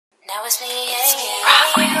it's me and you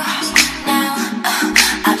now.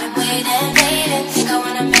 I've been waiting, think I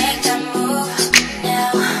wanna make that move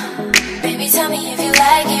now. Baby, tell me if you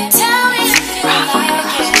like it, tell me if you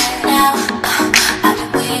like it now. I've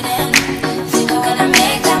been waiting, think I wanna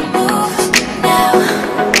make that move now.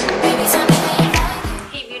 Baby, tell me if you like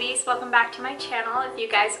it. Hey beauties, welcome back to my channel. If you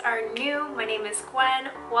guys are new, my name is Gwen.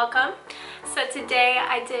 Welcome. So today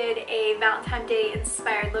I did a Valentine's Day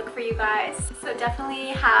inspired look for you guys. So definitely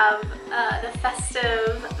have the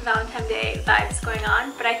festive Valentine's Day vibes going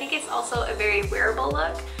on, but I think it's also a very wearable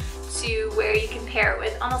look to where you can pair it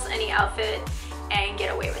with almost any outfit and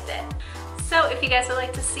get away with it. So if you guys would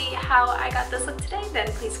like to see how I got this look today,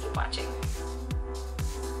 then please keep watching.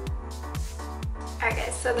 Alright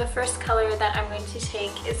guys, so the first color that I'm going to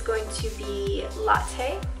take is going to be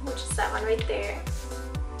Latte, which is that one right there.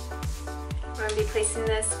 I'm going to be placing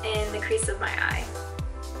this in the crease of my eye.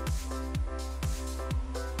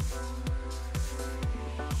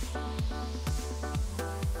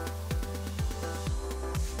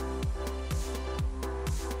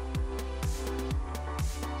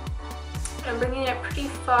 I'm bringing it pretty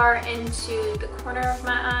far into the corner of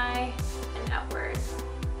my eye and outward.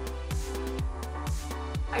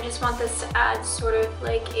 I just want this to add sort of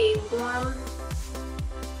like a warm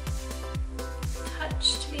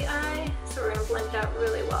touch to the eye. So we're going to blend it out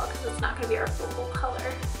really well because it's not going to be our focal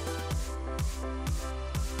color.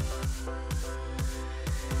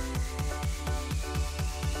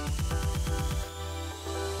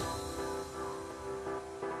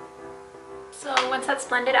 So once that's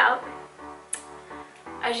blended out,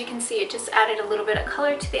 as you can see, it just added a little bit of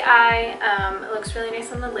color to the eye. It looks really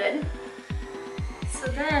nice on the lid. So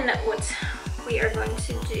then what we are going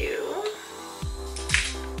to do,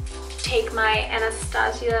 take my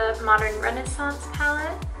Anastasia Modern Renaissance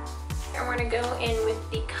palette, and we're going to go in with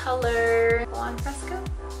the color Buon Fresco.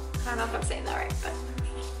 I don't know if I'm saying that right, but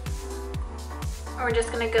and we're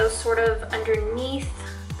just going to go sort of underneath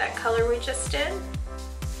that color we just did.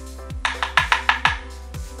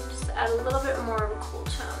 Just to add a little bit more of a cool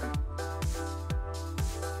tone.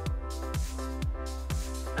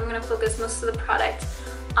 I'm going to focus most of the product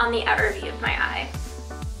on the outer V of my eye.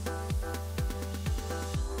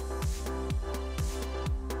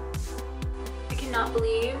 I cannot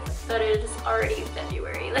believe that it is already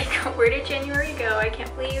February. Like, where did January go? I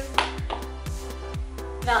can't believe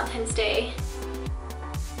Valentine's Day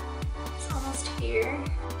is almost here.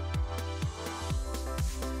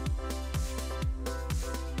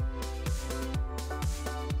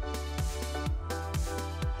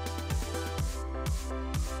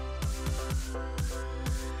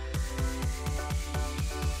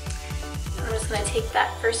 I'm just going to take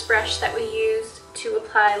that first brush that we used to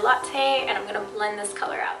apply Latte, and I'm going to blend this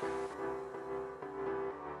color out.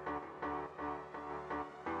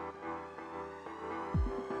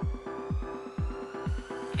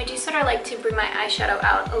 I do sort of like to bring my eyeshadow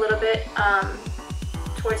out a little bit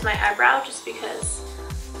towards my eyebrow, just because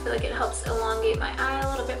I feel like it helps elongate my eye a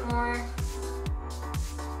little bit more. It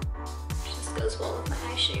just goes well with my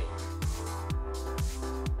eye shape.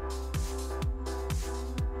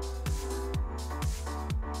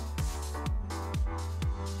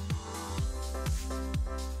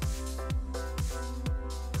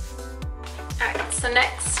 Alright, so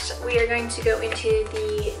next we are going to go into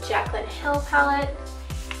the Jaclyn Hill palette,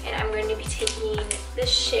 and I'm going to be taking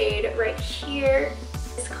this shade right here.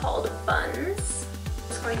 It's called Buns.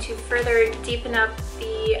 It's going to further deepen up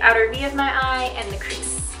the outer V of my eye and the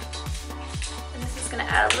crease. And this is going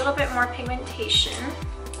to add a little bit more pigmentation.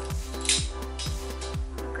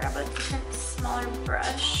 Grab a different, smaller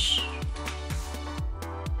brush.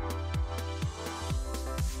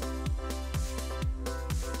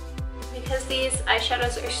 Because these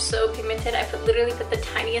eyeshadows are so pigmented, I literally put the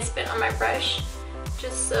tiniest bit on my brush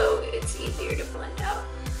just so it's easier to blend out.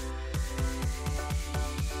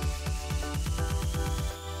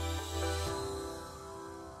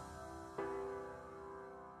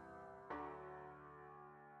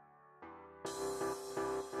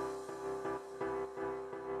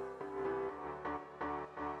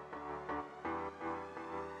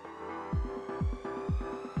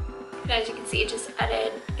 And as you can see, it just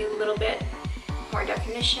added a little bit more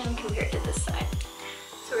definition compared to this side.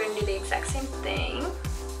 So we're going to do the exact same thing.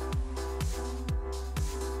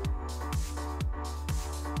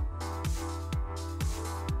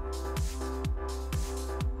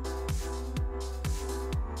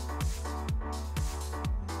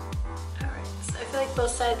 Alright, so I feel like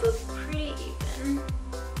both sides look pretty even.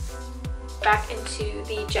 Back into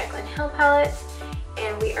the Jaclyn Hill palette,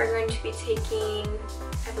 and we are going to be taking,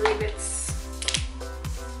 I believe it's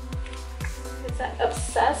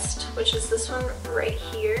Obsessed, which is this one right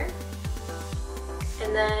here.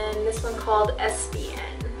 And then this one called SVN,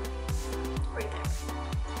 right there.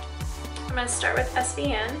 I'm gonna start with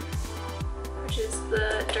SVN, which is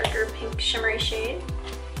the darker pink shimmery shade.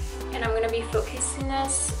 And I'm gonna be focusing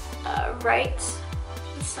this right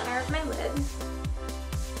in the center of my lid.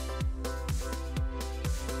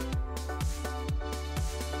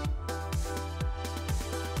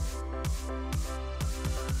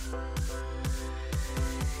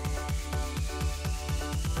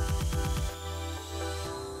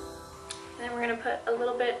 And then we're gonna put a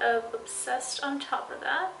little bit of Obsessed on top of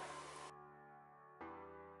that.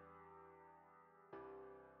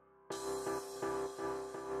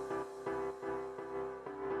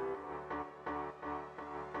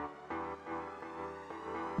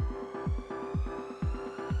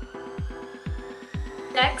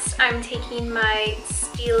 Next, I'm taking my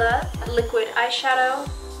Stila liquid eyeshadow.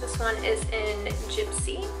 This one is in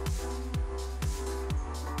Gypsy.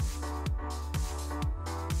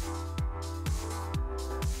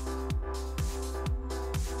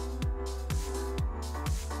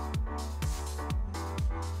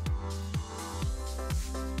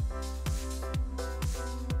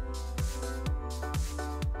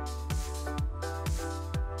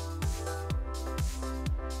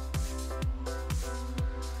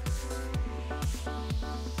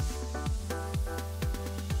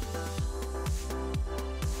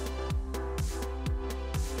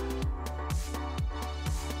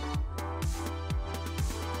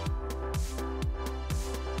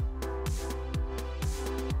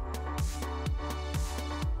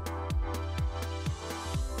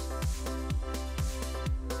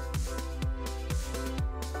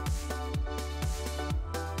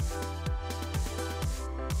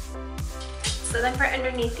 So then for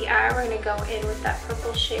underneath the eye, we're going to go in with that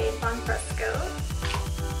purple shade Bon Fresco.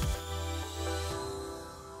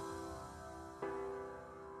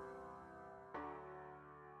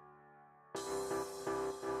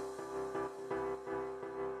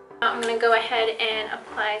 Now I'm going to go ahead and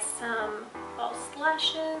apply some false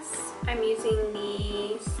lashes. I'm using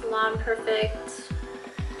the Salon Perfect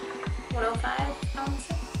 105, I want to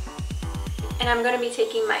say. And I'm going to be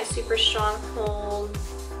taking my Super Strong Hold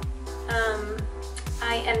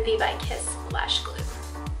IMV by Kiss Lash Glue.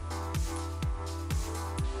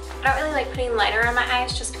 I don't really like putting liner on my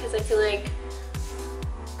eyes just because I feel like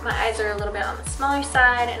my eyes are a little bit on the smaller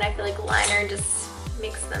side and I feel like liner just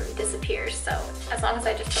makes them disappear. So as long as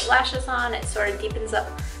I just put lashes on, it sort of deepens up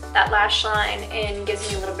that lash line and gives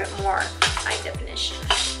me a little bit more eye definition.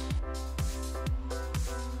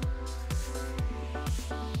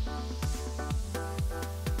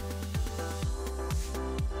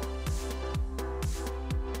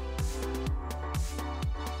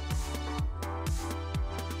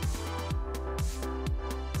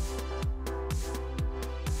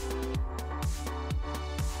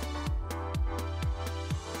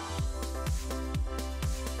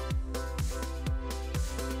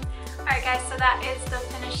 Alright guys, so that is the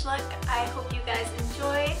finished look. I hope you guys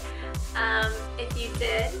enjoyed. If you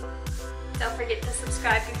did, don't forget to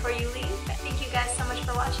subscribe before you leave. Thank you guys so much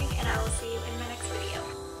for watching, and I will see you in